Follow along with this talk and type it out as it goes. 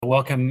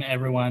Welcome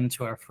everyone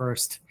to our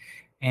first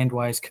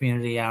Andwise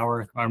Community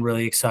Hour. I'm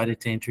really excited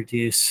to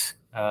introduce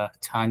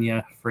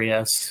Tanya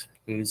Frias,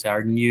 who's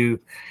our new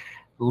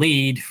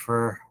lead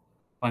for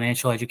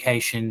financial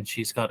education.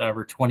 She's got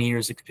over 20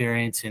 years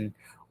experience in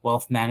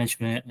wealth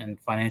management and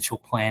financial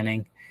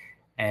planning,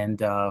 and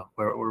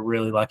we're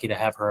really lucky to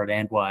have her at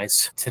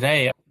Andwise.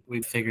 Today,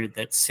 we figured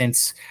that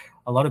since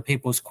a lot of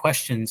people's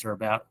questions are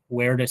about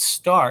where to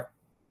start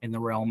in the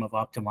realm of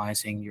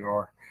optimizing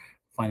your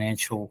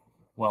financial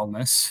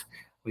wellness,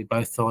 we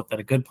both thought that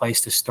a good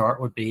place to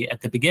start would be at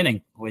the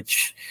beginning,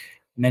 which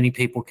many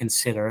people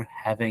consider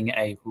having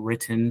a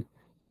written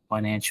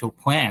financial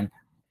plan.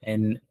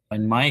 And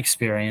in my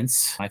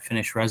experience, I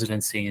finished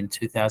residency in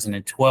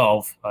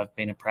 2012. I've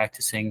been a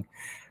practicing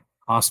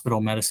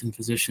hospital medicine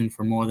physician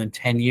for more than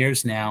 10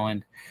 years now.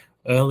 And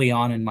early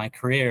on in my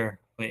career,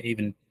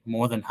 even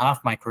more than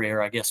half my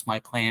career, I guess my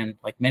plan,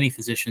 like many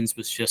physicians,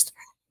 was just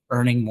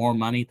earning more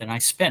money than I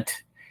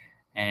spent.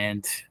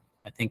 And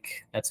I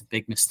think that's a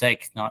big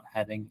mistake, not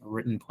having a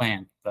written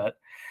plan. But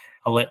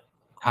I'll let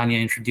Tanya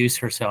introduce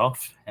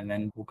herself, and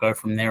then we'll go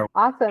from there.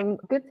 Awesome.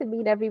 Good to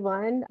meet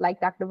everyone.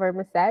 Like Dr.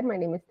 Verma said, my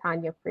name is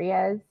Tanya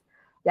Frias.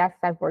 Yes,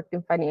 I've worked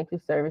in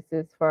financial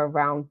services for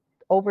around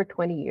over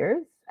 20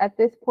 years. At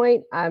this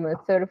point, I'm a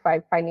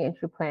certified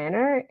financial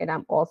planner, and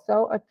I'm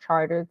also a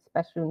chartered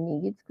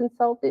special needs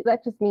consultant.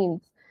 That just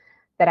means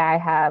that I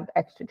have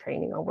extra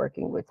training on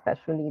working with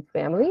special needs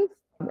families.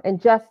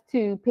 And just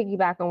to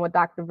piggyback on what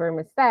Dr.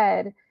 Verma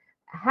said,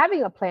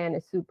 having a plan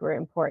is super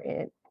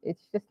important.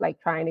 It's just like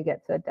trying to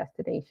get to a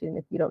destination.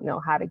 If you don't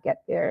know how to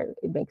get there,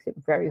 it makes it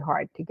very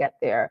hard to get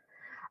there.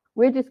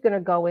 We're just going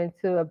to go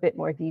into a bit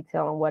more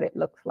detail on what it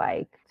looks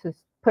like to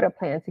put a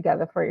plan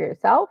together for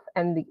yourself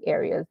and the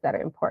areas that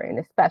are important,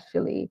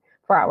 especially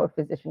for our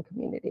physician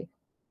community.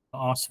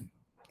 Awesome.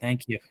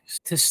 Thank you.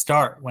 To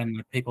start,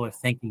 when people are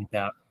thinking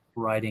about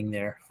writing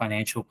their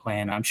financial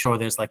plan, I'm sure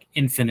there's like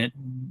infinite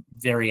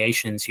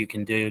variations you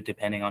can do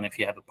depending on if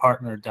you have a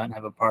partner, don't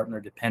have a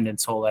partner,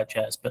 dependents, all that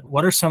jazz. But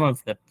what are some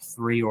of the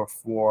 3 or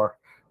 4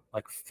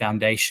 like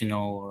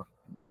foundational or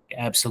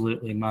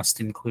absolutely must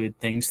include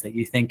things that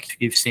you think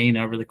you've seen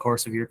over the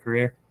course of your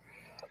career?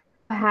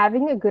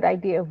 Having a good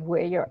idea of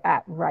where you're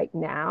at right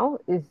now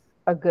is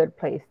a good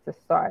place to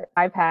start.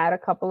 I've had a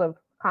couple of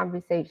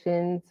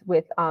conversations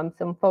with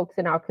some folks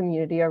in our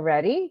community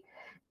already.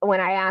 When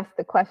I asked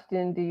the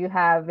question, do you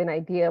have an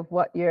idea of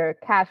what your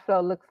cash flow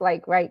looks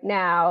like right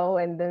now?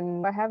 And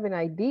then I have an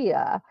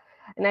idea.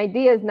 An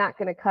idea is not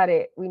going to cut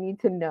it. We need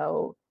to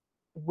know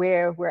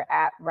where we're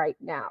at right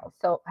now.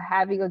 So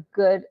having a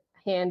good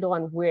handle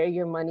on where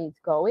your money's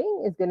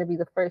going is going to be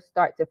the first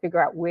start to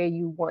figure out where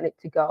you want it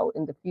to go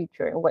in the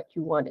future and what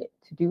you want it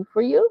to do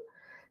for you.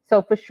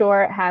 So for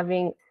sure,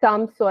 having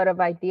some sort of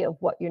idea of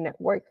what your net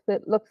worth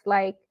looks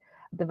like,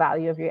 the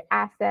value of your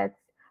assets,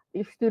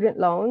 your student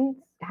loans,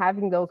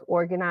 having those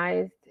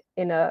organized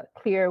in a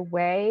clear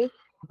way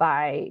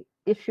by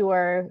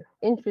issuer,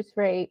 interest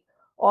rate,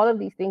 all of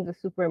these things are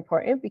super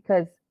important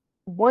because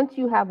once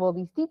you have all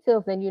these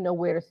details, then you know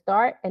where to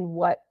start and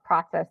what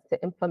process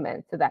to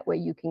implement so that way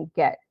you can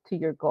get to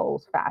your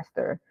goals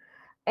faster.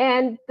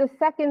 And the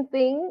second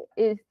thing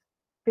is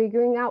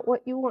figuring out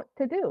what you want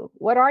to do.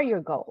 What are your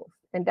goals?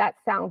 And that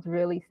sounds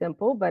really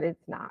simple, but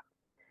it's not.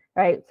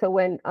 Right. So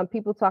when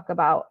people talk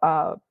about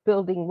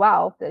building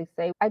wealth, they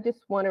say, I just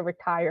want to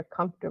retire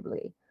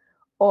comfortably,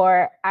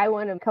 or I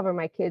want to cover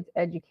my kids'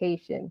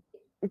 education.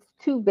 It's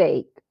too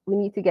vague. We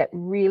need to get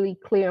really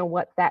clear on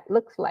what that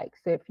looks like.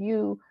 So if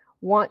you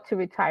want to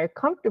retire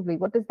comfortably,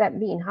 what does that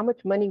mean? How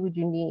much money would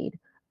you need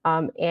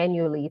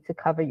annually to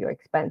cover your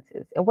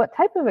expenses? And what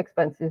type of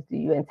expenses do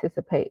you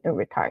anticipate in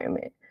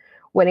retirement?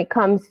 When it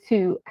comes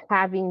to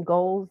having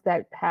goals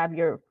that have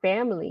your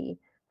family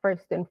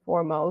first and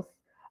foremost,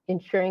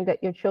 ensuring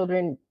that your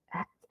children's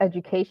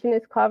education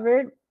is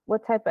covered.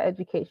 What type of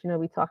education are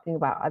we talking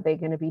about? Are they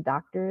going to be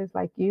doctors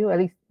like you? At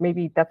least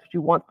maybe that's what you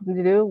want them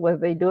to do. Whether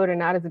they do it or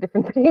not is a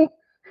different thing.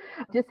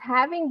 Just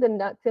having the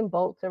nuts and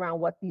bolts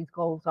around what these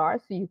goals are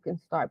so you can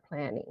start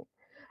planning.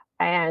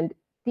 And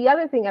the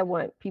other thing I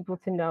want people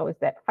to know is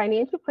that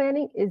financial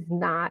planning is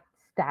not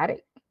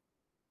static.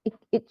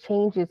 It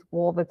changes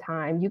all the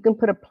time. You can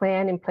put a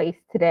plan in place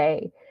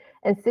today,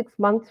 and 6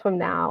 months from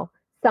now,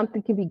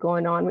 something can be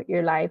going on with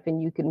your life and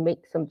you can make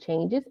some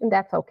changes, and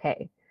that's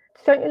okay.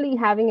 Certainly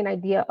having an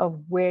idea of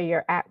where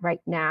you're at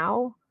right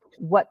now,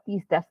 what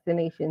these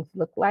destinations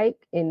look like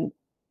in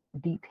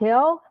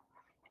detail,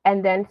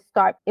 and then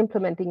start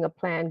implementing a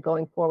plan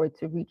going forward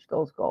to reach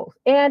those goals,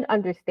 and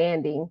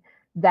understanding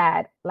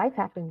that life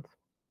happens.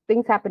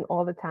 Things happen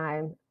all the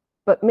time,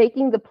 but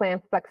making the plan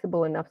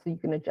flexible enough so you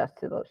can adjust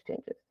to those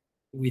changes.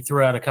 We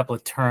threw out a couple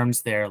of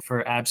terms there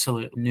for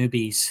absolute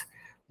newbies.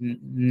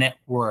 Net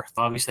worth.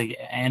 Obviously,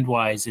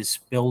 Andwise is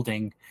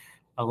building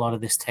a lot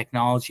of this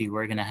technology.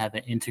 We're going to have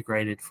an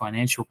integrated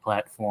financial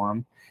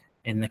platform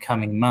in the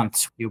coming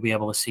months. You'll be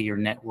able to see your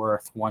net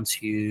worth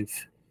once you've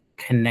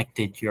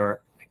connected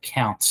your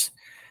accounts.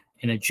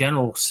 In a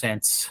general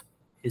sense,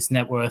 is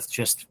net worth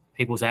just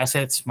people's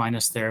assets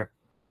minus their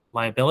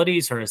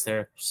liabilities, or is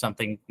there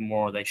something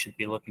more they should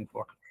be looking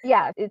for?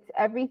 Yeah, it's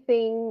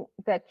everything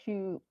that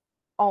you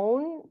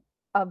own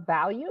of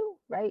value,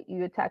 right?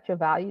 You attach a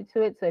value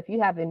to it. So if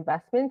you have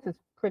investments, it's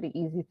pretty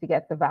easy to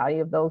get the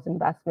value of those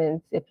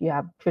investments. If you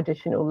have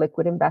traditional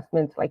liquid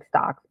investments like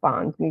stocks,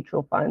 bonds,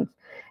 mutual funds,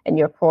 and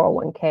your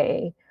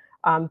 401k,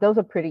 those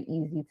are pretty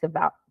easy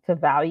to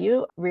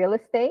value. Real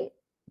estate,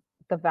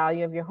 the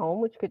value of your home,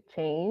 which could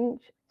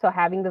change. So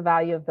having the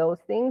value of those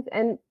things,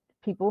 and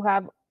people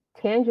have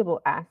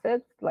tangible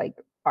assets like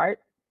art.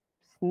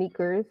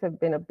 Sneakers have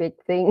been a big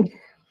thing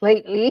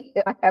lately.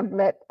 I have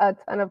met a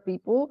ton of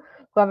people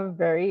who have a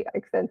very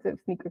extensive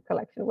sneaker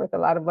collection worth a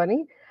lot of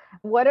money.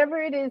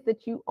 Whatever it is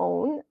that you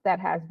own that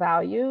has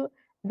value,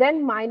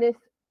 then minus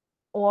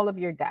all of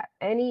your debt,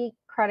 any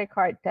credit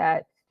card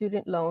debt,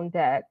 student loan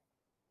debt.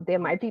 There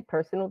might be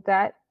personal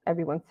debt.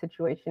 Everyone's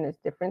situation is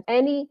different.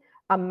 Any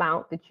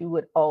amount that you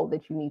would owe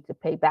that you need to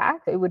pay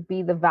back, it would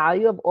be the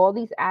value of all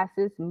these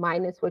assets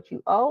minus what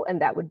you owe,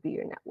 and that would be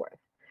your net worth.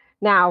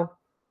 Now,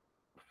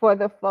 for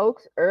the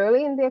folks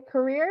early in their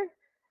career,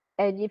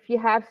 and if you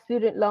have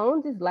student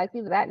loans, it's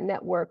likely that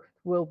net worth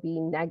will be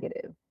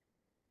negative.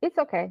 It's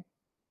okay.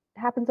 It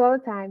happens all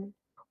the time.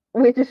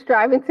 We're just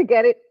striving to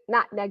get it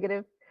not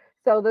negative.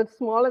 So the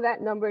smaller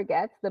that number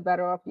gets, the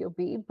better off you'll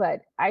be.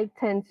 But I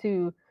tend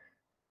to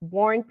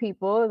warn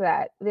people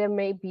that there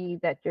may be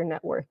that your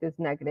net worth is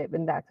negative,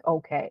 and that's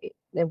okay.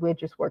 And we're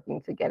just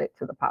working to get it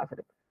to the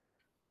positive.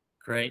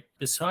 Great.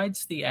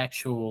 Besides the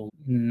actual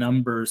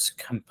numbers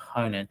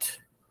component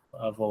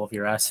of all of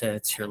your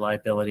assets, your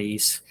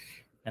liabilities,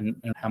 and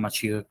how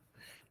much you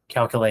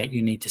calculate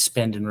you need to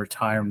spend in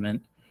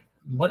retirement,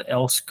 what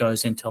else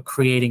goes into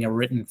creating a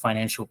written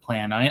financial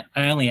plan? I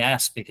only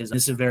ask because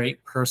this is a very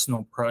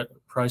personal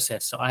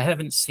process. So I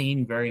haven't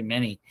seen very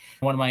many.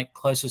 One of my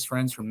closest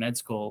friends from med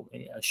school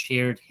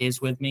shared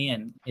his with me,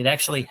 and it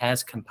actually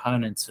has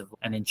components of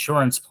an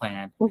insurance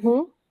plan,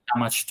 how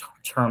much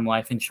term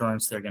life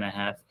insurance they're going to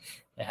have.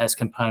 It has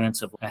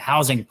components of a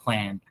housing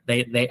plan.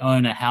 They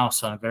own a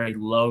house on a very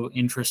low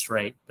interest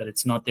rate, but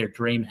it's not their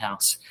dream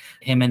house.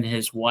 Him and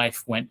his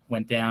wife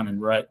went down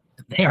and wrote,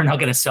 they are not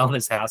going to sell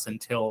this house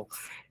until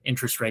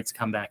interest rates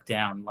come back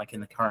down, like in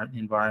the current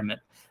environment.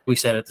 We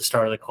said at the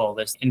start of the call,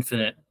 there's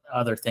infinite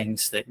other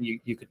things that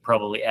you could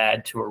probably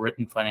add to a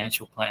written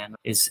financial plan.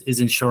 Is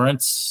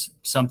insurance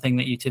something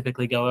that you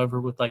typically go over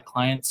with like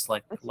clients,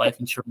 like life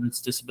insurance,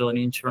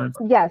 disability insurance?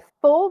 Yes,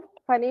 full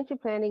financial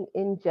planning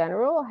in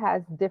general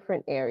has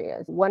different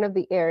areas. One of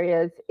the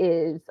areas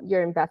is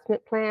your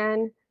investment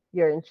plan,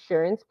 your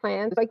insurance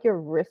plan, it's like your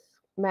risk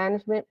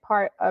management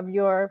part of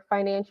your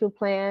financial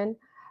plan,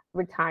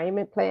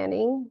 retirement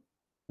planning.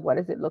 What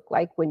does it look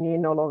like when you're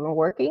no longer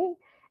working?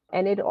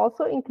 And it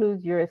also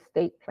includes your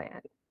estate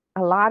plan.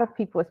 A lot of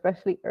people,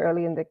 especially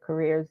early in their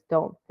careers,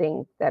 don't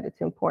think that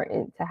it's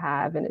important to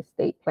have an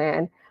estate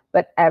plan,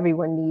 but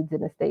everyone needs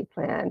an estate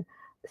plan.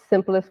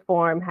 Simplest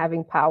form,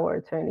 having power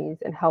attorneys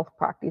and health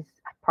proxies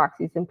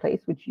in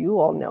place, which you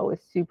all know is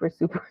super,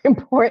 super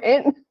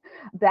important.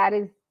 That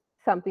is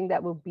something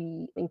that will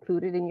be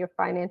included in your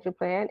financial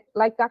plan.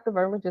 Like Dr.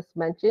 Verma just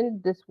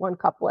mentioned, this one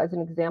couple as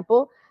an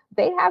example,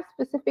 they have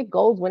specific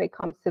goals when it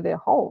comes to their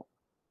home.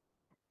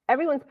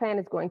 Everyone's plan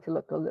is going to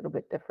look a little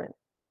bit different.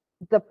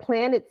 The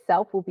plan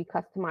itself will be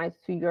customized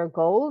to your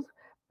goals,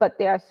 but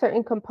there are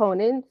certain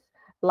components,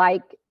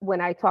 like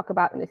when I talk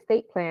about an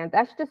estate plan,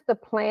 that's just the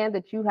plan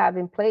that you have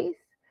in place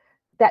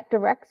that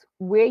directs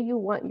where you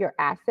want your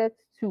assets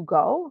to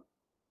go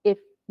if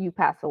you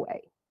pass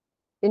away,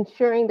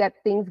 ensuring that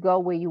things go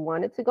where you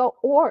want it to go,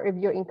 or if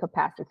you're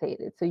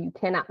incapacitated, so you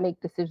cannot make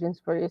decisions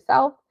for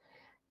yourself,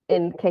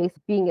 in case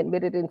being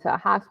admitted into a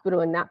hospital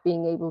and not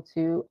being able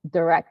to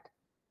direct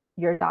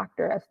your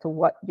doctor as to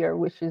what your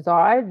wishes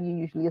are. You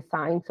usually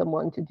assign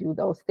someone to do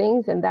those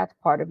things, and that's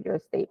part of your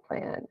estate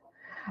plan.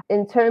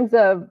 In terms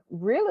of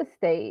real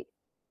estate,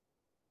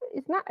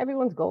 it's not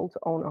everyone's goal to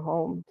own a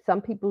home.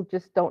 Some people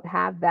just don't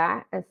have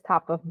that as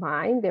top of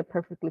mind. They're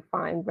perfectly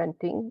fine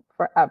renting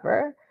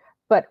forever.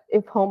 But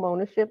if home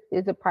ownership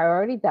is a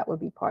priority, that would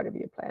be part of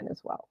your plan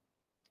as well.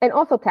 And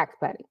also tax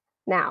planning.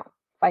 Now,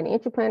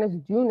 financial planners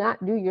do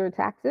not do your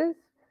taxes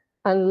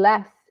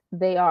unless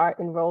they are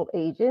enrolled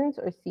agents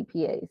or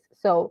CPAs.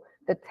 So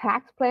the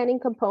tax planning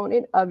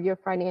component of your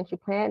financial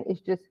plan is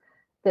just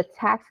the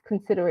tax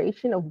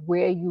consideration of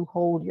where you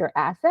hold your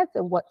assets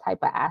and what type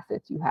of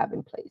assets you have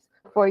in place.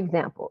 For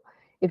example,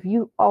 if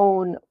you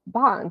own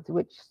bonds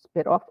which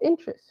spit off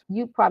interest,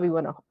 you probably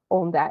want to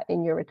own that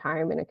in your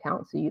retirement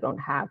account so you don't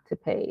have to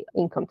pay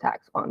income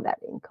tax on that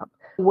income.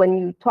 When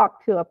you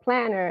talk to a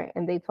planner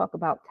and they talk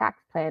about tax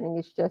planning,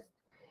 it's just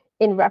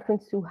in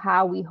reference to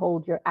how we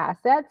hold your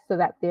assets so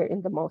that they're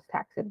in the most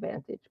tax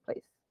advantage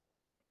place.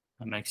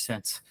 That makes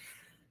sense.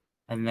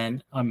 And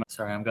then, I'm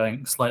sorry, I'm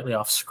going slightly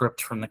off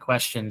script from the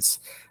questions.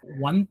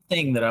 One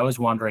thing that I was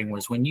wondering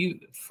was when you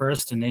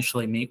first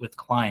initially meet with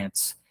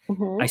clients,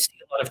 I see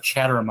a lot of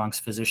chatter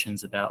amongst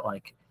physicians about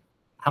like,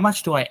 how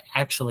much do I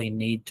actually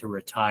need to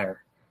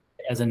retire?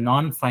 As a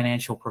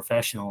non-financial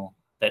professional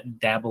that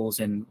dabbles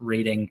in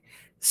reading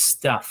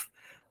stuff,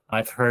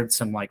 I've heard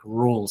some like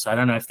rules. I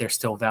don't know if they're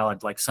still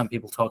valid. Like some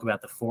people talk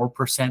about the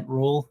 4%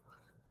 rule,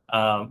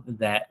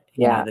 that,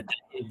 Yeah.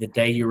 the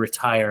day you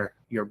retire,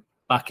 your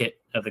bucket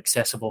of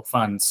accessible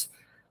funds,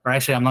 or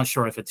actually, I'm not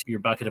sure if it's your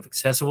bucket of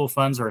accessible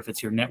funds or if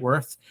it's your net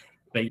worth,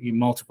 but you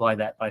multiply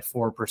that by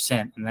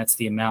 4%, and that's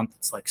the amount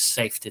that's like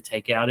safe to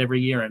take out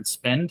every year and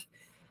spend.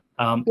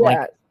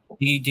 Like,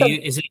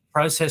 is it a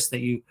process that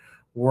you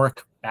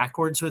work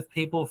backwards with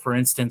people? For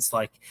instance,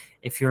 like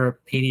if you're a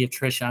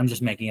pediatrician, I'm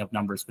just making up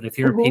numbers, but if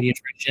you're a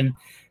pediatrician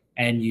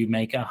and you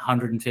make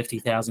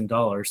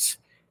 $150,000,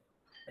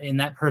 in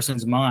that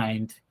person's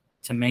mind,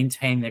 to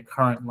maintain their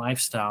current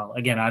lifestyle,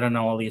 again, I don't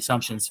know all the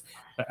assumptions,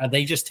 but are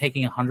they just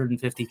taking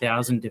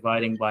 150,000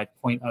 dividing by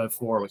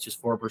 0.04, which is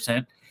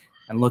 4%,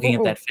 and looking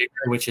at that figure,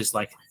 which is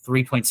like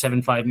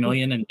 3.75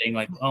 million, and being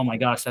like, oh my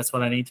gosh, that's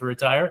what I need to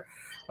retire?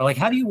 Or like,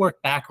 how do you work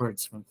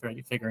backwards when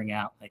figuring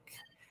out, like?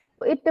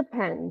 It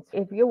depends.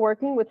 If you're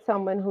working with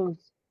someone who's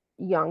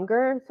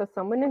younger, so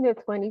someone in their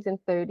 20s and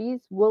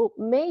 30s will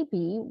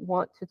maybe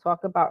want to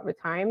talk about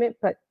retirement,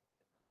 but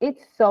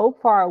it's so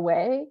far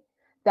away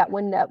that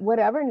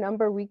whatever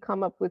number we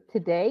come up with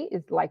today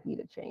is likely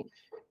to change.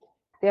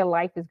 Their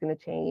life is going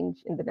to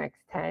change in the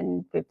next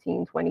 10,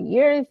 15, 20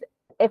 years.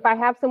 If I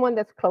have someone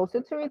that's closer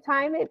to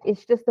retirement,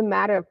 it's just a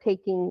matter of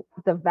taking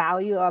the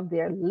value of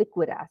their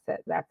liquid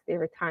asset, that's their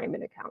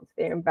retirement accounts,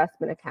 their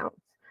investment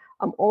accounts.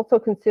 I'm also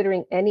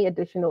considering any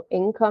additional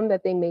income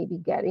that they may be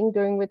getting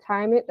during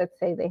retirement. Let's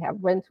say they have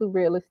rental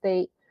real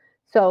estate.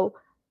 So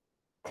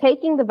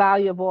taking the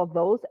value of all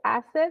those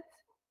assets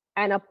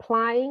and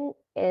applying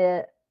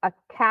a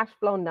cash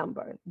flow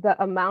number,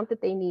 the amount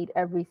that they need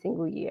every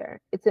single year.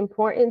 It's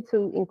important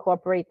to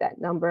incorporate that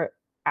number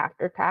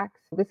after tax.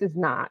 This is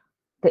not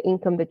the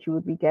income that you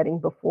would be getting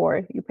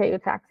before you pay your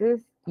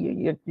taxes.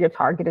 Your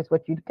target is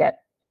what you'd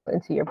get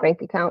into your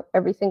bank account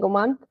every single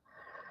month.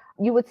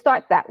 You would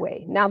start that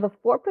way. Now, the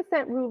 4%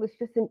 rule is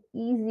just an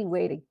easy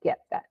way to get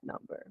that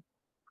number.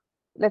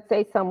 Let's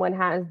say someone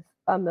has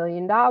 $1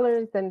 million,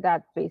 then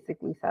that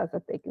basically says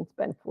that they can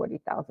spend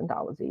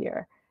 $40,000 a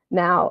year.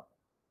 Now,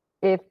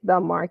 if the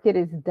market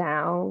is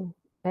down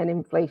and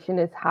inflation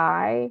is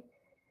high,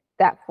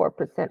 that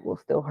 4% will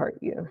still hurt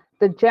you.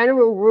 The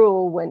general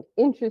rule when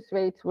interest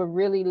rates were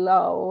really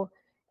low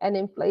and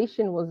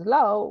inflation was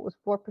low was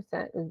 4%.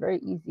 It was very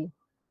easy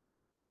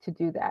to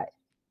do that.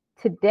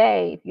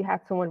 Today, if you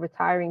have someone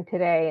retiring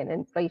today and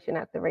inflation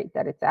at the rate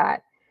that it's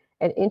at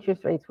and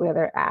interest rates where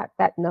they're at,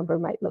 that number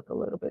might look a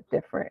little bit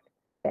different.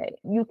 Okay.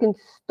 You can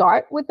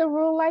start with a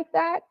rule like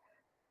that.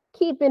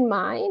 Keep in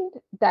mind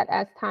that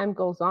as time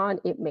goes on,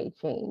 it may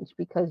change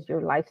because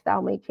your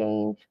lifestyle may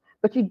change,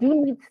 but you do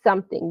need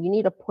something. You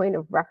need a point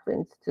of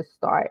reference to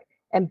start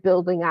and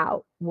building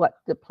out what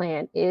the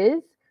plan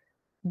is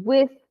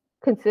with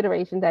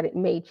consideration that it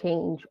may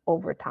change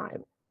over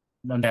time.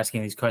 I'm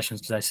asking these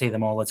questions because I see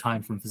them all the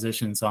time from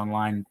physicians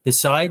online.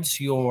 Besides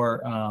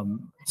your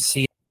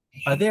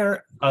are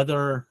there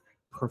other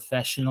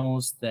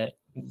professionals that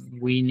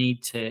we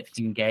need to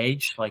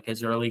engage, like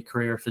as early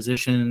career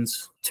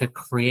physicians, to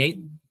create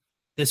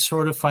this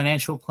sort of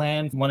financial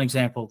plan? One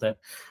example that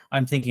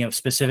I'm thinking of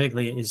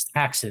specifically is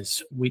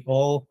taxes. We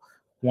all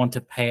want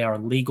to pay our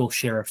legal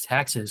share of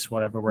taxes,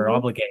 whatever we're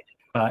obligated,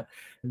 but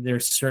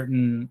there's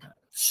certain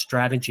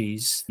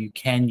strategies you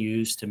can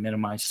use to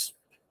minimize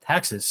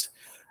taxes,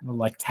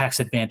 like tax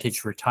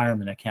advantage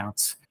retirement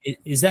accounts.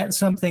 Is that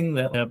something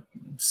that a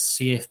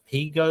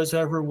CFP goes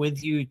over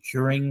with you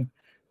during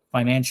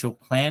financial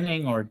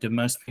planning, or do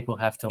most people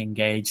have to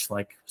engage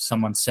like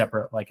someone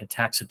separate, like a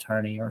tax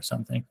attorney or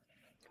something?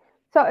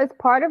 So as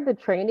part of the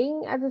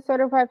training as a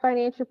certified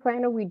financial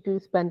planner, we do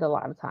spend a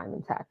lot of time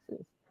in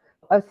taxes.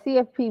 A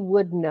CFP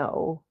would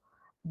know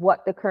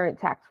what the current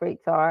tax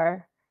rates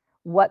are,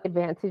 what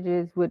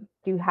advantages would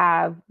you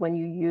have when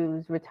you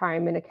use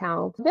retirement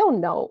accounts. They'll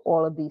know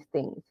all of these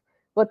things.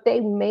 What they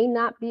may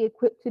not be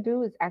equipped to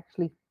do is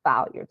actually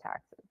file your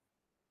taxes.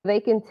 They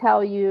can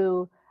tell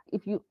you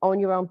if you own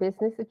your own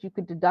business that you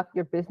could deduct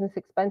your business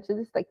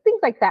expenses, like things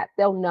like that,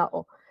 they'll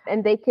know.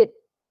 And they could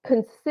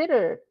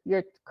consider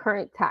your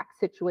current tax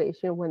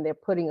situation when they're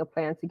putting a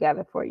plan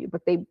together for you,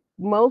 but they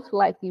most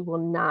likely will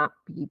not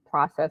be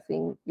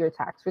processing your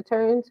tax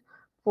returns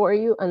for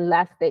you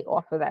unless they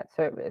offer that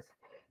service.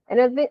 And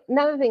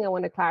another thing I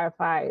want to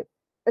clarify,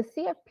 a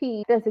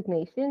CFP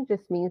designation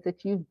just means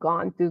that you've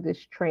gone through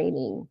this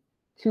training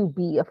to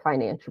be a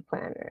financial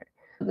planner.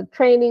 The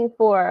training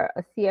for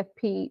a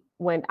CFP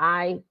when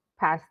I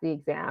passed the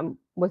exam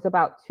was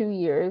about 2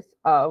 years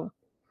of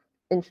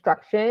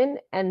instruction,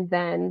 and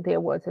then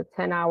there was a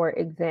 10-hour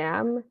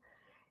exam,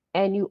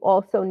 and you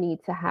also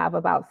need to have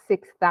about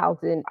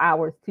 6,000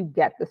 hours to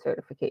get the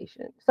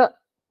certification. So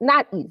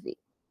not easy.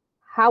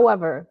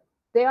 However,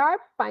 there are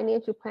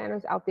financial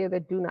planners out there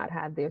that do not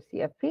have their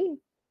CFP,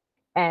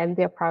 and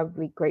they're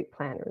probably great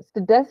planners.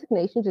 The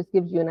designation just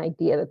gives you an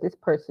idea that this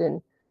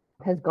person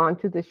has gone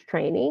through this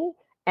training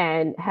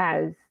and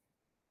has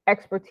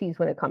expertise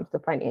when it comes to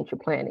financial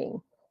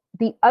planning.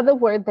 The other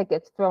word that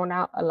gets thrown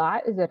out a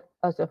lot is that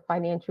as a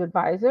financial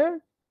advisor.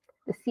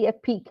 The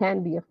CFP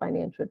can be a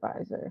financial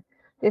advisor.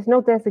 There's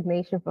no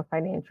designation for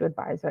financial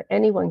advisor.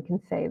 Anyone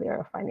can say they're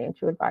a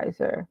financial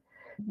advisor.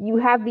 You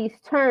have these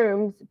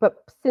terms,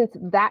 but since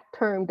that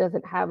term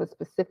doesn't have a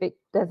specific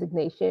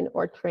designation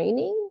or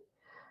training,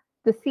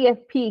 the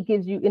CFP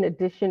gives you an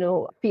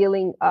additional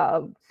feeling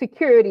of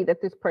security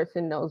that this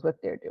person knows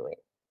what they're doing.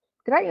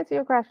 Did I answer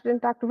your question,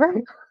 Dr.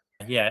 Verma?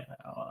 Yeah.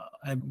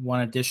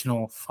 One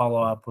additional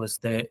follow-up was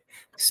the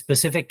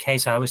specific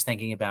case I was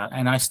thinking about,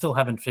 and I still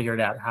haven't figured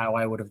out how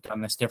I would have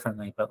done this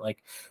differently. But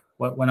like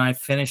when I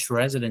finished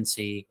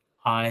residency,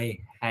 I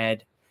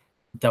had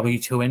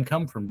W-2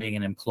 income from being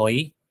an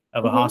employee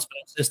of a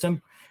hospital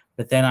system.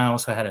 But then I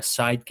also had a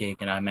side gig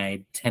and I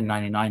made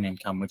 1099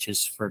 income, which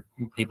is, for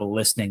people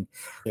listening,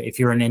 if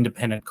you're an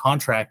independent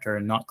contractor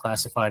and not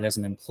classified as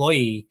an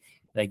employee,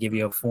 they give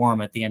you a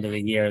form at the end of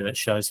the year that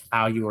shows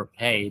how you were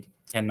paid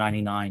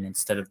 1099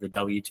 instead of the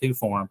W-2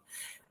 form.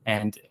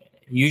 And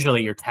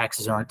usually your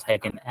taxes aren't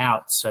taken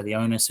out. So the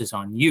onus is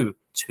on you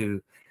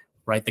to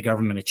write the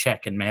government a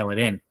check and mail it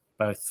in,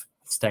 both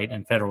state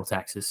and federal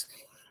taxes.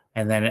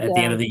 And then at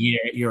the end of the year,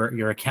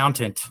 your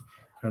accountant,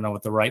 I don't know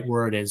what the right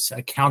word is,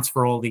 accounts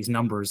for all these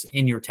numbers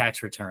in your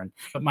tax return.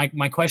 But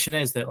my question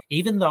is that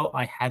even though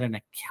I had an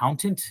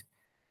accountant,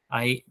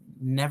 I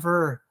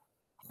never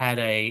had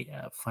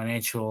a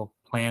financial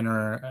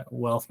planner,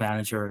 wealth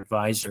manager,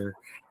 advisor.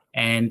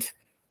 And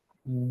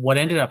what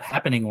ended up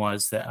happening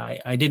was that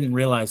I didn't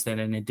realize that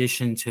in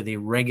addition to the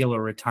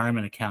regular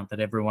retirement account that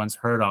everyone's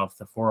heard of,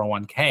 the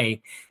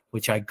 401k,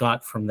 which I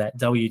got from that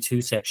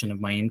W-2 section of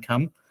my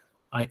income,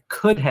 I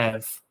could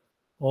have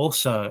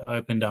also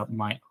opened up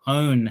my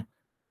own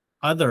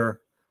other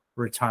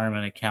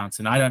retirement accounts.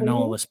 And I don't know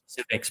all the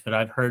specifics, but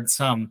I've heard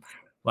some,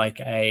 like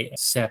a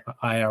CFP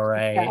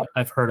IRA.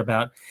 I've heard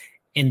about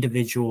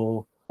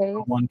individual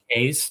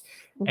 401ks.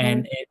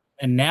 And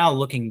now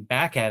looking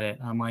back at it,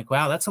 I'm like,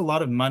 wow, that's a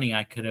lot of money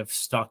I could have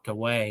stocked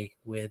away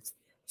with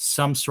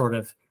some sort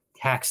of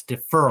tax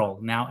deferral.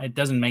 Now, it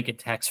doesn't make it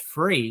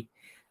tax-free.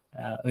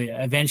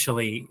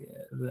 Eventually,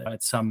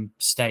 at some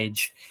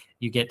stage,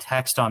 you get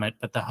taxed on it.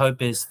 But the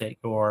hope is that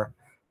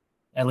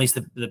at least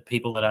the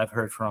people that I've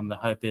heard from, the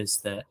hope is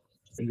that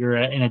you're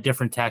in a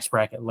different tax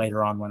bracket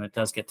later on when it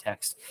does get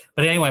taxed.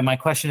 But anyway, my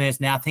question is,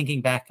 now thinking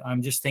back,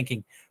 I'm just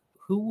thinking,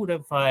 who would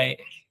have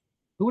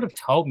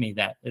told me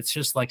that? It's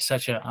just like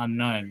such an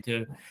unknown.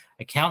 Do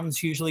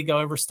accountants usually go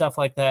over stuff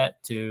like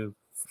that? Do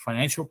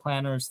financial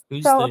planners?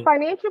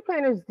 Financial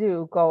planners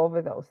do go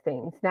over those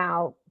things.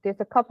 Now, there's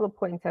a couple of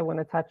points I want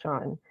to touch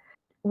on.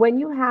 When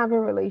you have a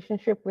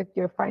relationship with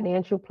your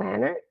financial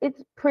planner,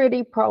 it's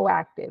pretty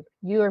proactive.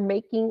 You are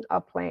making a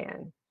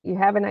plan. You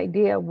have an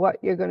idea of what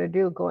you're going to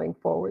do going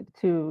forward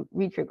to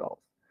reach your goals.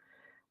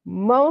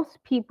 Most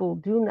people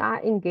do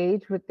not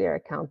engage with their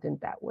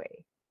accountant that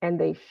way, and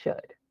they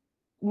should.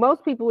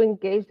 Most people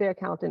engage their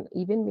accountant,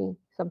 even me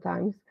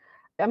sometimes.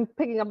 I'm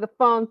picking up the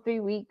phone 3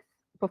 weeks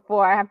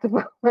before I have to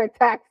file my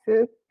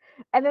taxes.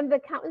 And then the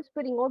accountant's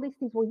putting all these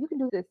things, well, you can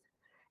do this.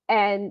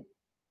 And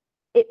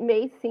it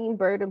may seem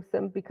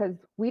burdensome because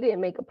we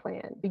didn't make a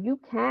plan. You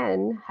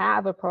can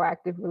have a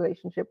proactive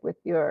relationship with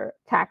your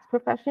tax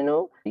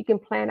professional. You can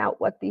plan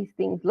out what these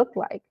things look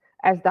like.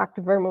 As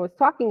Dr. Verma was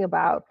talking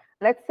about,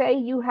 let's say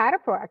you had a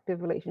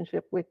proactive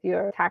relationship with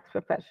your tax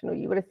professional.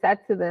 You would have said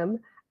to them,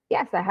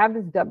 yes, I have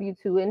this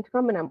W-2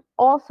 income and I'm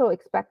also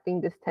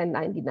expecting this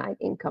 1099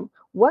 income.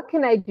 What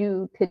can I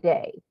do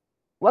today?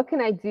 What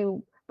can I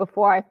do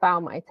before I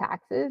file my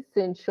taxes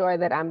to ensure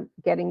that I'm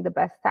getting the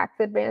best tax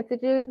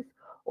advantages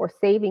or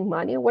saving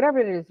money, or whatever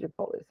it is your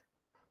goal is?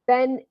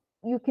 Then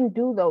you can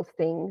do those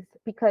things,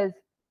 because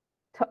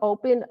to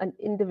open an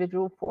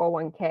individual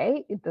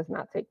 401k, it does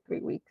not take 3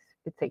 weeks.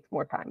 It takes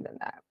more time than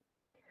that.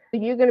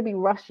 You're going to be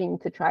rushing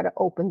to try to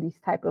open these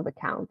type of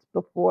accounts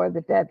before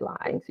the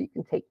deadline so you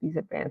can take these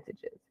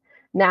advantages.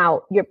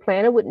 Now, your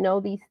planner would know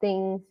these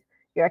things.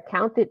 Your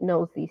accountant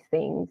knows these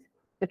things.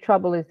 The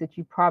trouble is that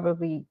you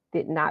probably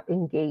did not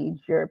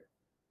engage your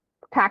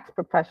tax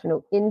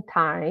professional in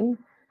time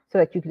so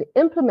that you can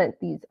implement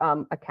these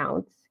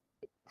accounts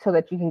so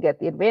that you can get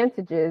the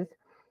advantages.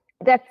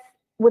 That's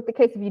with the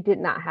case if you did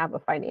not have a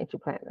financial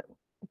planner.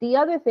 The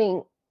other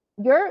thing,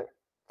 your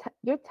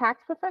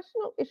tax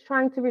professional is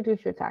trying to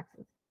reduce your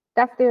taxes.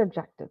 That's their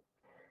objective.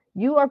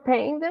 You are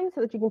paying them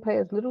so that you can pay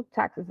as little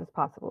taxes as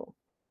possible.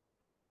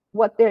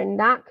 What they're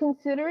not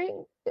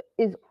considering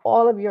is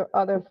all of your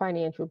other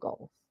financial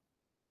goals.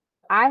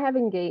 I have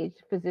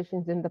engaged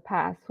physicians in the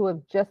past who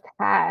have just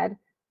had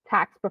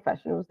tax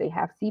professionals. They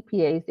have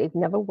CPAs. They've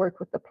never worked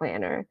with the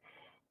planner.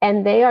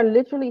 And they are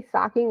literally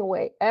socking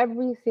away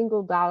every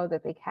single dollar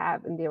that they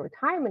have in their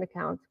retirement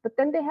accounts, but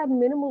then they have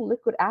minimal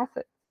liquid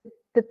assets.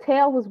 The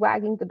tail was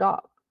wagging the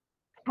dog.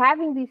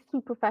 Having these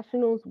two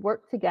professionals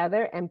work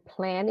together and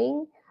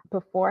planning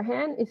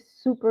beforehand is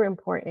super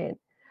important.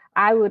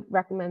 I would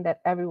recommend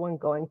that everyone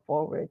going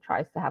forward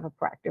tries to have a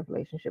proactive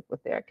relationship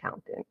with their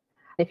accountant.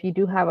 If you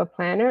do have a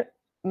planner,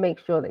 make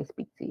sure they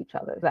speak to each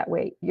other. That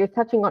way you're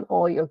touching on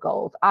all your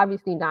goals.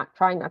 Obviously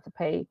trying not to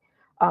pay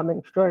an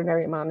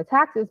extraordinary amount of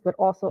taxes, but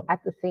also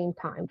at the same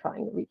time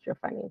trying to reach your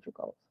financial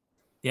goals.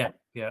 Yeah,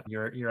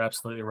 you're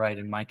absolutely right.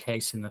 In my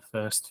case, in the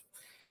first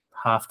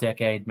half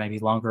decade, maybe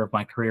longer of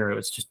my career, it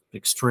was just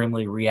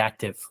extremely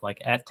reactive,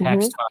 like at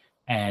tax time.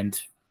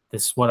 And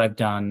this is what I've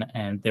done.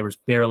 And there was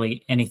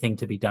barely anything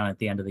to be done at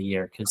the end of the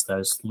year because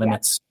those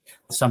limits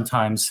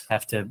sometimes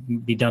have to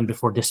be done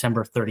before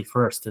December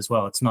 31st as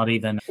well. It's not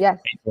even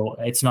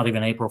it's not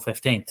even April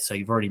 15th. So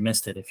you've already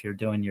missed it if you're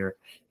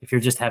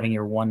just having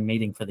your one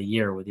meeting for the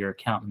year with your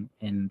accountant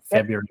in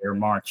February or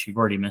March, you've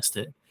already missed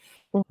it.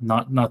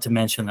 Not to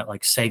mention that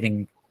like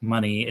saving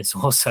money is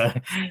also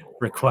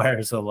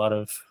requires a lot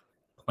of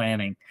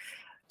planning.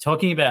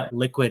 Talking about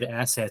liquid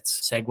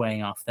assets,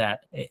 segueing off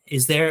that,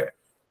 is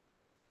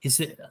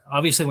it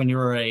obviously when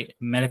you're a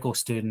medical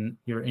student,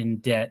 you're in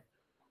debt,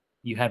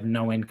 you have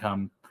no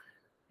income.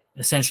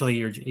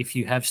 Essentially, if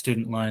you have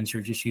student loans,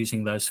 you're just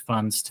using those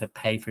funds to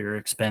pay for your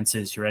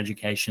expenses, your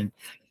education.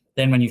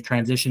 Then when you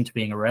transition to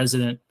being a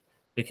resident,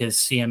 because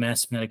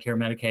CMS, Medicare,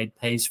 Medicaid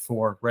pays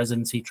for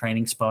residency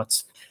training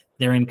spots,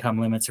 their income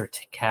limits are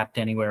capped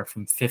anywhere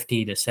from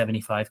 50 to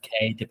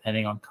 75K,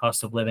 depending on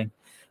cost of living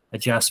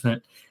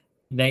adjustment.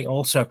 They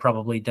also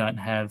probably don't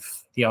have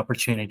the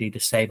opportunity to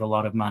save a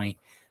lot of money.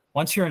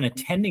 Once you're an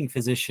attending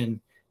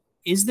physician,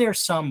 is there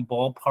some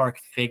ballpark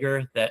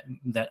figure that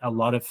a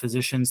lot of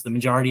physicians, the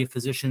majority of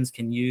physicians,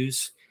 can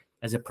use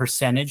as a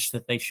percentage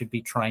that they should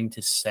be trying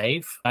to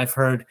save? I've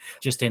heard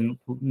just in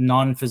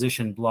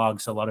non-physician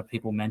blogs, a lot of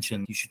people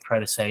mention you should try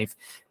to save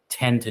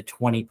 10 to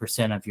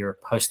 20% of your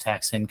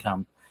post-tax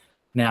income.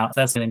 Now,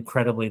 that's an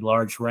incredibly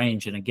large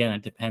range. And again,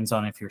 it depends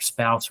on if your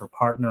spouse or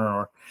partner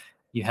or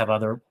you have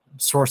other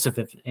source of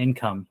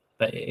income.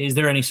 But is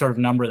there any sort of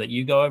number that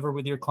you go over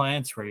with your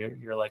clients where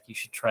you're like, you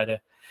should try to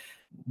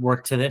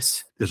work to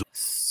this?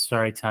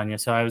 Sorry, Tanya.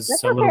 So I was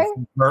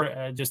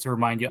just to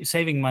remind you,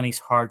 saving money's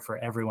hard for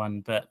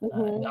everyone, but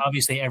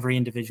obviously every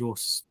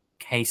individual's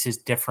case is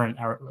different.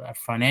 Our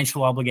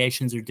financial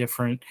obligations are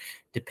different,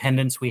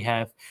 dependents we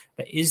have.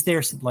 But is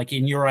there, like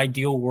in your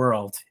ideal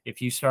world, if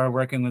you started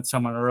working with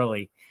someone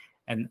early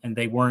and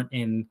they weren't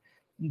in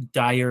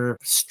dire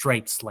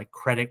straits like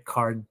credit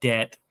card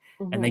debt,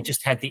 and they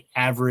just had the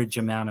average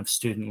amount of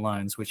student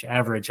loans, which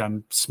average,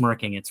 I'm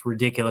smirking, it's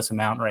ridiculous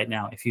amount right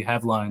now. If you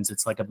have loans,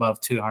 it's like above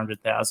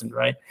 200,000,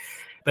 right?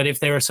 But if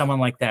they were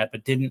someone like that,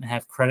 but didn't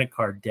have credit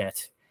card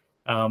debt,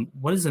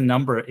 what is the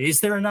number?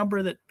 Is there a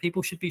number that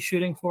people should be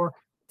shooting for?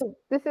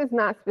 This is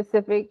not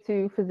specific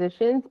to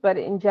physicians, but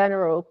in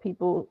general,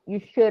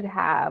 you should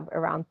have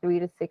around 3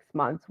 to 6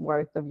 months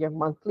worth of your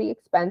monthly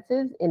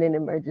expenses in an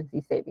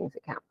emergency savings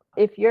account.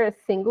 If you're a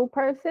single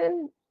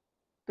person,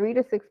 3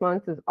 to 6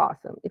 months is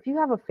awesome. If you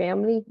have a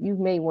family, you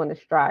may want to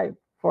strive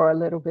for a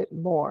little bit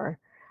more,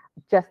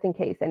 just in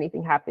case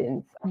anything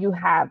happens. You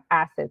have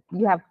assets,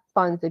 you have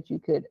funds that you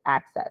could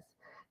access.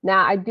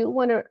 Now, I do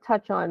want to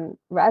touch on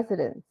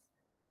residents.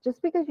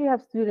 Just because you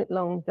have student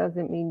loans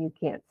doesn't mean you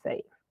can't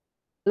save.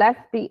 Let's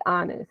be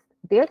honest.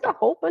 There's a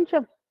whole bunch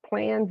of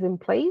plans in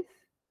place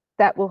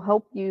that will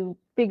help you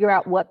figure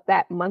out what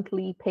that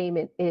monthly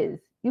payment is.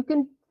 You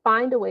can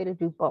find a way to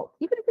do both,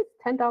 even if it's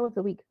 $10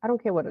 a week. I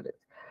don't care what it is.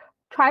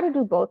 Try to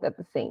do both at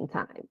the same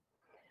time.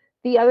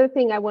 The other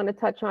thing I want to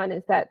touch on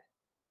is that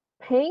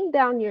paying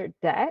down your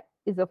debt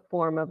is a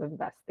form of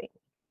investing.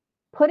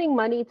 Putting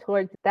money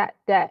towards that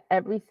debt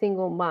every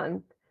single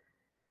month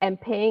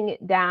and paying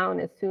it down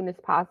as soon as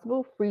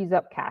possible frees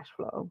up cash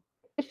flow.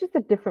 It's just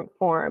a different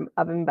form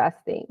of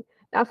investing.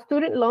 Now,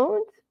 student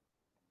loans,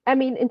 I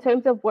mean, in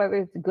terms of whether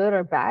it's good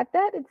or bad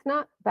debt, it's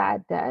not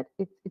bad debt.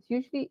 It's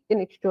usually an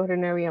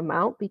extraordinary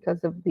amount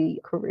because of the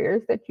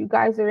careers that you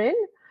guys are in.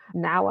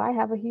 Now I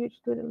have a huge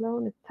student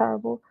loan. It's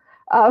terrible.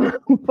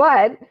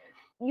 But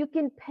you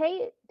can pay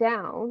it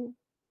down,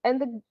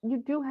 and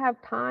you do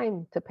have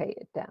time to pay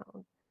it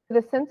down.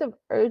 The sense of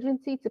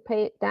urgency to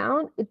pay it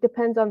down, it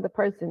depends on the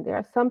person. There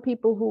are some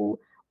people who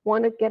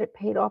want to get it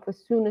paid off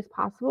as soon as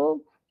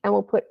possible and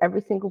will put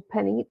every single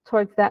penny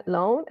towards that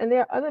loan. And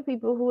there are other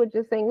people who are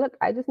just saying, look,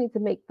 I just need to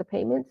make the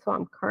payment so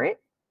I'm current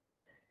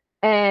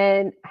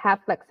and have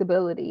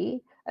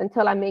flexibility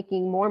until I'm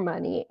making more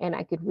money and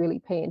I could really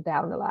pay it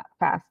down a lot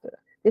faster.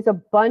 There's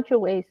a bunch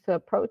of ways to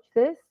approach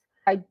this.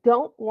 I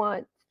don't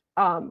want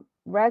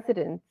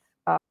residents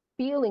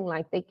feeling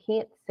like they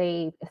can't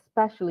save,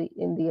 especially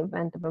in the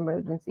event of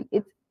emergency.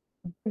 It's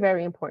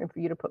very important for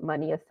you to put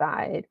money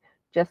aside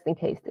just in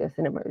case there's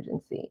an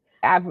emergency.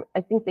 I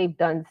think they've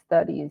done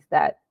studies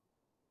that,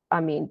 I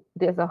mean,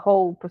 there's a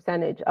whole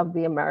percentage of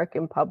the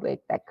American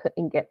public that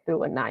couldn't get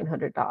through a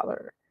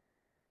 $900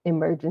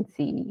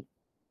 emergency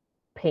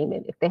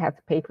payment. If they had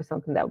to pay for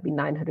something that would be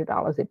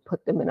 $900, it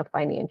put them in a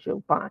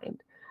financial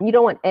bind. You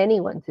don't want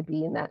anyone to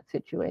be in that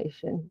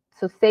situation.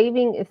 So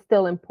saving is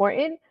still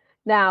important.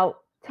 Now,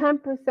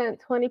 10%,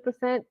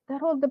 20%,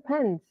 that all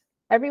depends.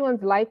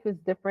 Everyone's life is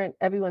different.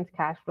 Everyone's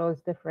cash flow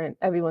is different.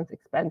 Everyone's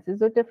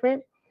expenses are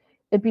different.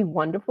 It'd be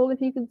wonderful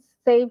if you could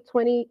save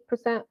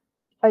 20%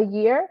 a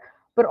year,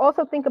 but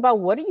also think about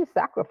what are you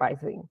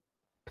sacrificing?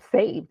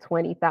 Save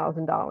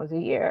 $20,000 a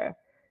year.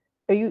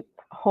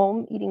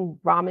 home eating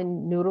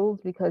ramen noodles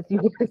because you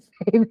want to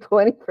save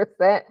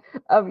 20%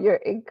 of your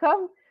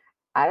income,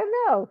 I don't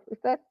know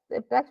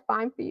if that's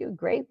fine for you,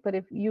 great. But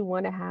if you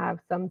want to have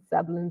some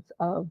semblance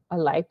of a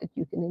life that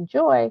you can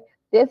enjoy,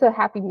 there's a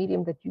happy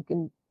medium that you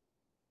can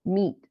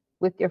meet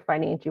with your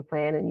financial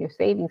plan and your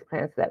savings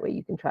plan, so that way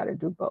you can try to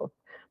do both.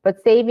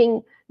 But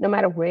saving, no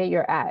matter where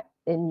you're at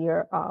in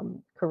your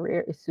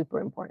career, is super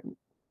important.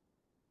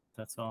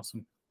 That's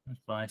awesome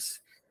advice.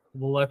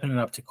 We'll open it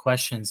up to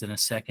questions in a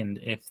second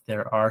if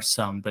there are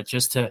some, but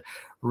just to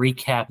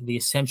recap the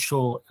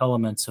essential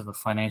elements of a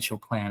financial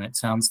plan, it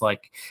sounds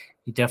like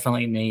you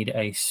definitely need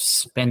a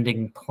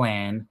spending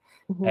plan,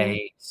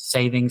 a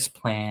savings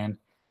plan,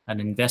 an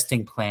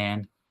investing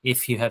plan.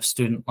 If you have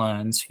student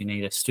loans, you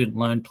need a student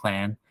loan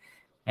plan.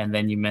 And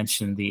then you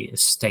mentioned the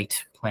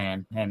estate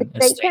plan. And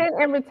estate plan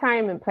and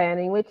retirement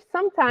planning, which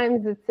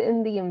sometimes it's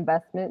in the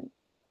investment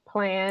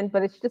plan,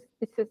 but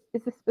it's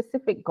a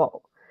specific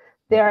goal.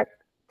 There are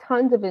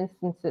tons of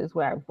instances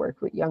where I've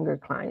worked with younger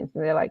clients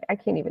and they're like, I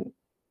can't even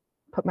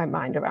put my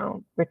mind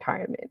around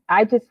retirement.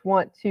 I just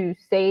want to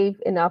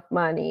save enough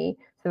money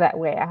so that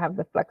way I have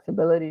the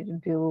flexibility to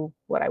do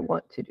what I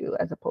want to do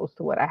as opposed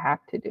to what I have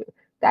to do.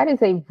 That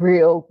is a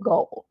real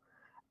goal.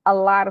 A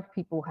lot of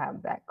people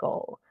have that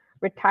goal.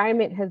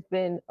 Retirement has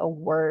been a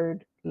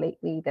word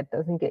lately that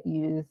doesn't get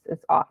used as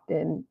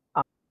often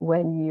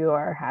when you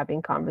are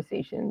having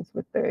conversations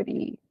with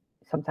 30,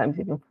 sometimes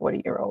even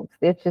 40-year-olds.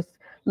 They're just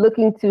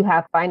looking to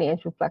have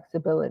financial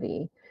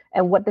flexibility.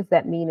 And what does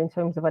that mean in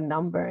terms of a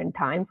number and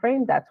time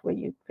frame? That's where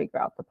you figure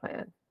out the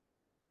plan.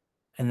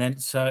 And then,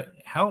 so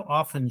how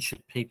often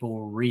should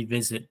people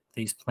revisit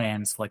these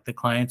plans? Like the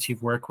clients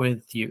you've worked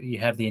with, you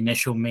have the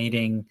initial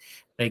meeting,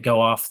 they go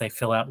off, they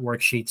fill out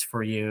worksheets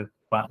for you.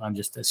 Well, I'm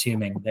just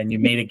assuming. Then you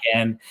meet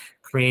again,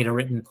 create a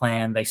written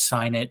plan, they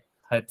sign it.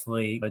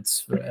 Hopefully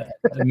it's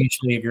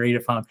mutually agreed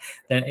upon.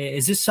 Then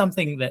is this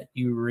something that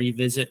you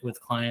revisit with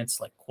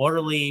clients like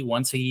quarterly,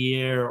 once a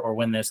year, or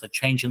when there's a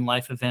change in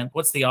life event?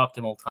 What's the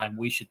optimal time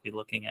we should be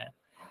looking at?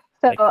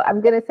 So I'm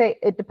going to say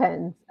it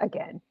depends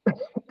again,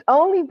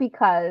 only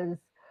because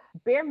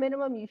bare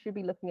minimum, you should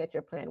be looking at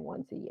your plan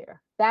once a year.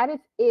 That is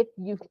if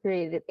you've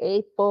created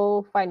a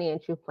full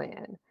financial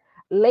plan.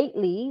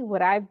 Lately,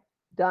 what I've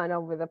done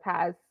over the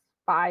past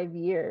 5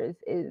 years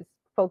is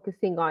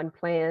focusing on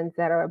plans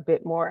that are a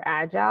bit more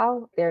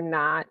agile. They're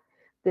not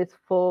this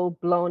full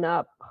blown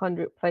up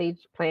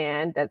 100-page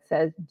plan that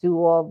says do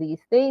all these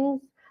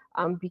things,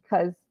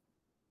 because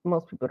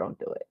most people don't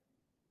do it.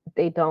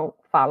 They don't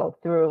follow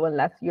through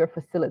unless you're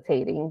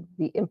facilitating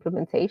the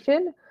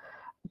implementation.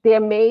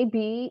 There may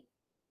be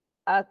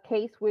a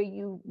case where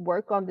you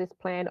work on this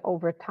plan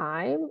over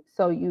time.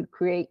 So you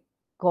create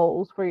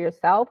goals for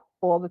yourself,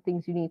 all the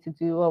things you need to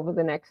do over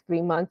the next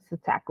 3 months to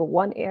tackle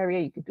one area.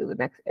 You could do the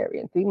next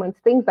area in 3 months,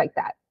 things like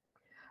that.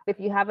 If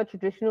you have a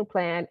traditional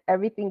plan,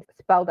 everything's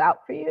spelled out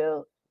for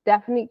you,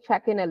 definitely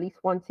check in at least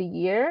once a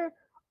year.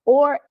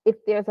 Or if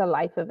there's a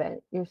life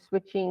event, you're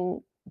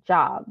switching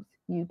jobs,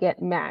 you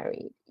get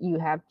married, you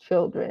have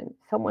children,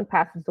 someone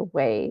passes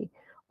away,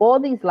 all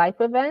these life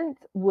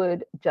events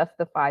would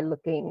justify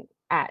looking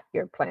at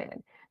your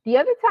plan. The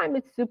other time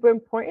it's super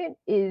important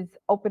is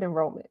open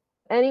enrollment.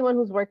 Anyone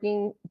who's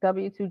working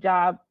W-2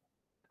 job,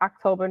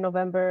 October,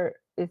 November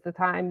is the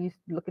time you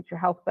look at your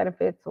health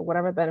benefits or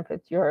whatever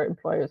benefits your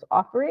employer is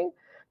offering.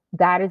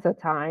 That is a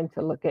time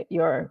to look at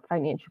your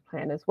financial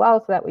plan as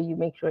well. So that way you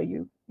make sure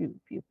you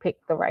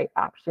pick the right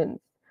options.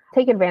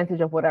 Take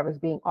advantage of whatever's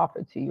being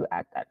offered to you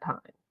at that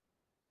time.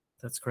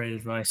 That's great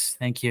advice.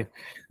 Thank you.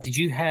 Did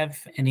you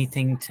have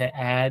anything to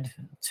add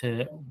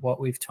to what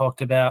we've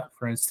talked about?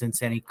 For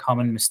instance, any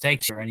common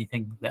mistakes or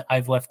anything that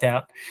I've left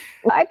out?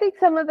 I think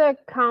some of the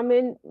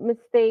common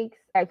mistakes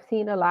I've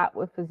seen a lot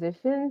with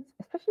physicians,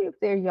 especially if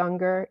they're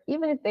younger,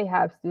 even if they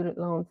have student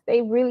loans,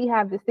 they really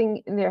have this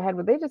thing in their head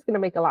where they're just going to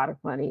make a lot of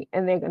money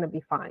and they're going to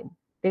be fine.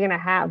 They're going to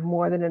have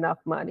more than enough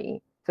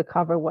money to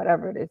cover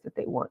whatever it is that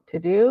they want to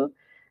do.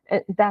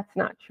 And that's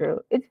not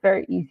true. It's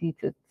very easy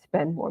to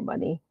spend more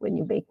money when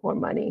you make more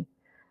money.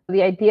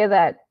 The idea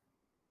that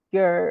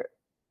you're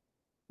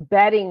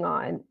betting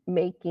on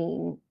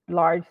making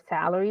large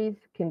salaries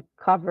can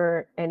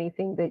cover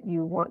anything that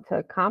you want to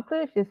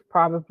accomplish is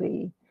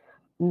probably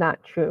not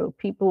true.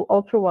 People,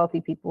 ultra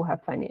wealthy people, have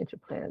financial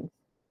plans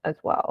as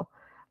well.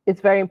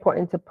 It's very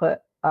important to put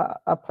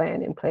a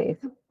plan in place.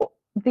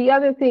 The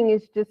other thing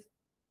is just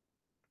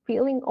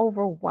feeling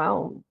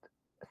overwhelmed.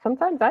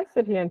 Sometimes I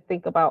sit here and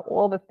think about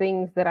all the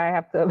things that I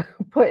have to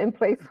put in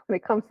place when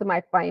it comes to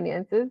my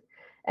finances,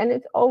 and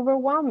it's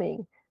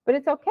overwhelming, but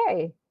it's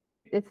okay.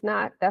 It's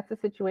not, that's a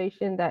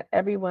situation that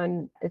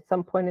everyone at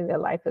some point in their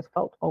life has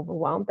felt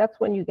overwhelmed. That's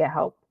when you get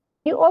help.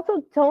 You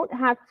also don't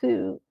have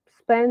to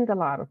spend a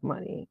lot of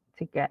money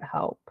to get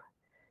help.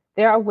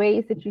 There are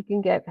ways that you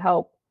can get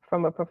help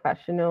from a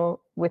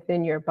professional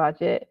within your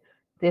budget.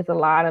 There's a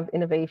lot of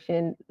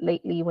innovation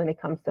lately when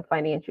it comes to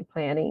financial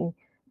planning.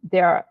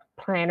 There are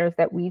planners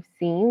that we've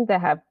seen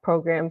that have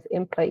programs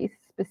in place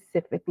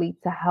specifically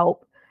to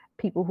help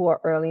people who are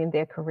early in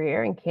their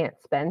career and can't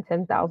spend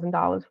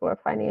 $10,000 for a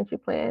financial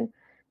plan.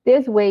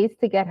 There's ways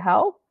to get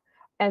help.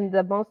 And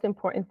the most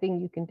important thing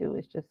you can do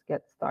is just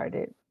get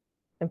started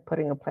and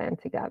putting a plan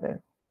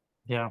together.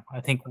 Yeah, I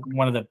think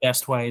one of the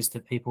best ways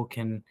that people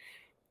can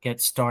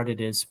get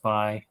started is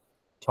by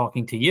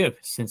talking to you,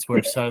 since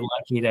we're so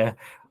lucky to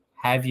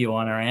have you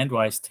on our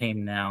Andwise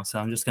team now. So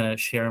I'm just going to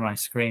share my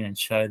screen and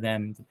show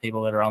them the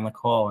people that are on the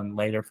call and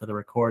later for the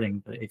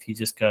recording. But if you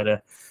just go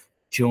to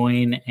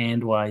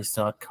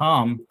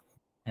joinandwise.com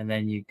and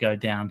then you go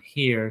down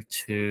here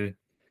to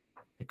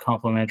the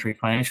complimentary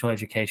financial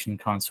education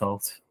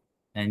consult,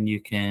 and you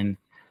can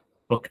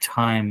book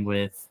time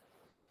with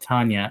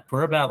Tanya.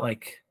 We're about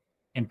like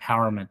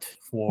empowerment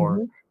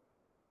for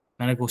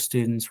medical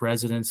students,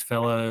 residents,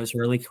 fellows,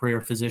 early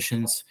career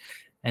physicians.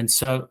 And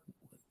so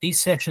these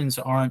sessions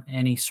aren't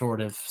any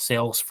sort of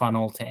sales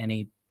funnel to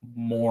any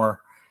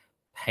more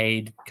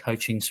paid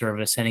coaching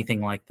service, anything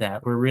like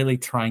that. We're really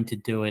trying to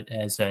do it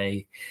as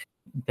a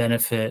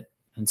benefit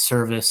and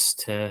service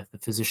to the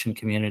physician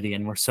community.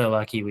 And we're so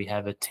lucky we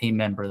have a team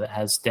member that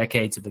has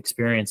decades of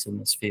experience in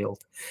this field.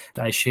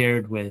 I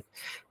shared with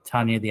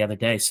Tanya the other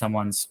day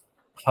someone's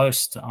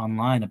post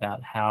online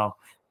about how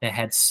they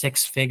had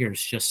 6 figures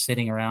just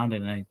sitting around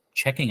in a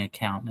checking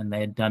account and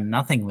they had done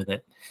nothing with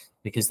it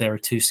because they were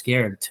too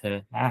scared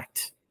to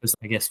act. It was,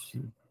 I guess,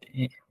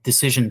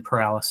 decision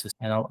paralysis.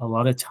 And a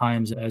lot of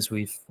times, as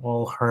we've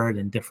all heard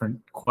in different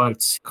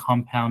quotes,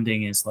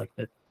 compounding is like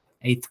the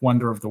 8th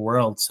wonder of the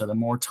world. So the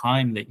more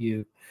time that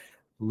you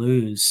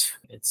lose,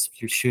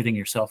 you're shooting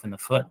yourself in the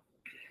foot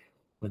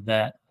with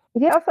that.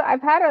 Yeah, so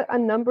I've had a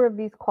number of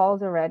these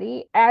calls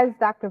already. As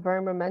Dr.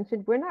 Verma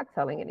mentioned, we're not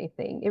selling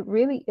anything. It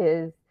really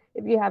is,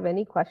 if you have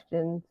any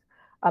questions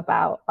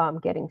about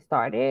getting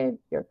started,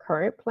 your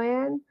current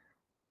plan,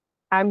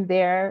 I'm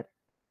there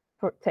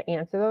to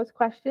answer those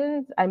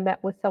questions. I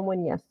met with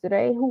someone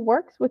yesterday who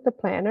works with a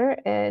planner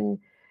and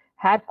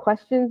had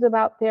questions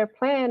about their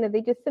plan, and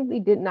they just simply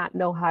did not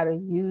know how to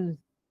use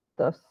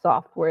the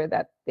software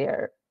that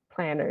their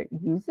planner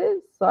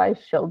uses. So I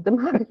showed them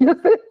how to use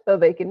it so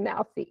they can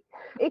now see.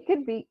 It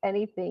could be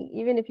anything,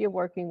 even if you're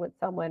working with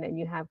someone and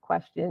you have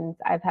questions.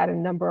 I've had a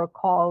number of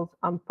calls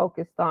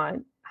focused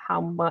on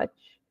how much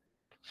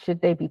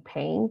should they be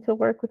paying to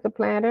work with a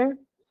planner.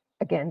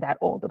 Again, that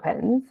all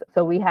depends.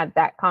 So we had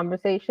that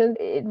conversation.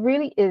 It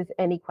really is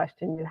any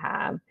question you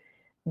have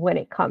when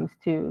it comes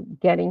to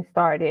getting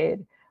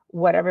started,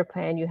 whatever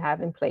plan you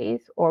have in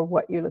place or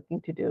what you're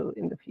looking to do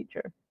in the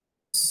future.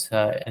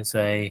 As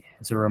a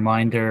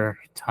reminder,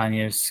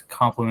 Tanya's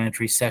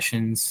complimentary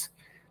sessions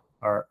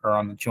are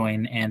on the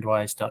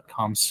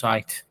joinandwise.com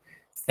site.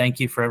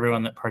 Thank you for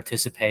everyone that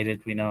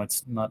participated. We know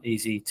it's not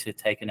easy to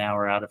take an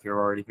hour out of your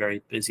already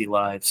very busy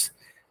lives.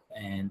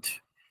 And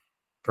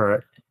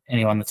for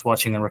anyone that's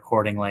watching the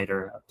recording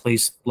later,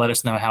 please let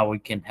us know how we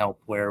can help.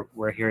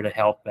 We're here to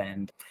help,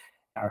 and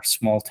our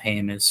small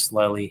team is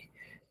slowly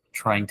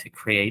trying to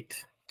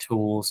create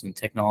tools and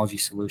technology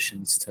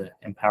solutions to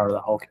empower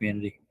the whole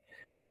community.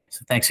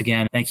 So thanks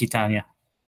again. Thank you, Tanya.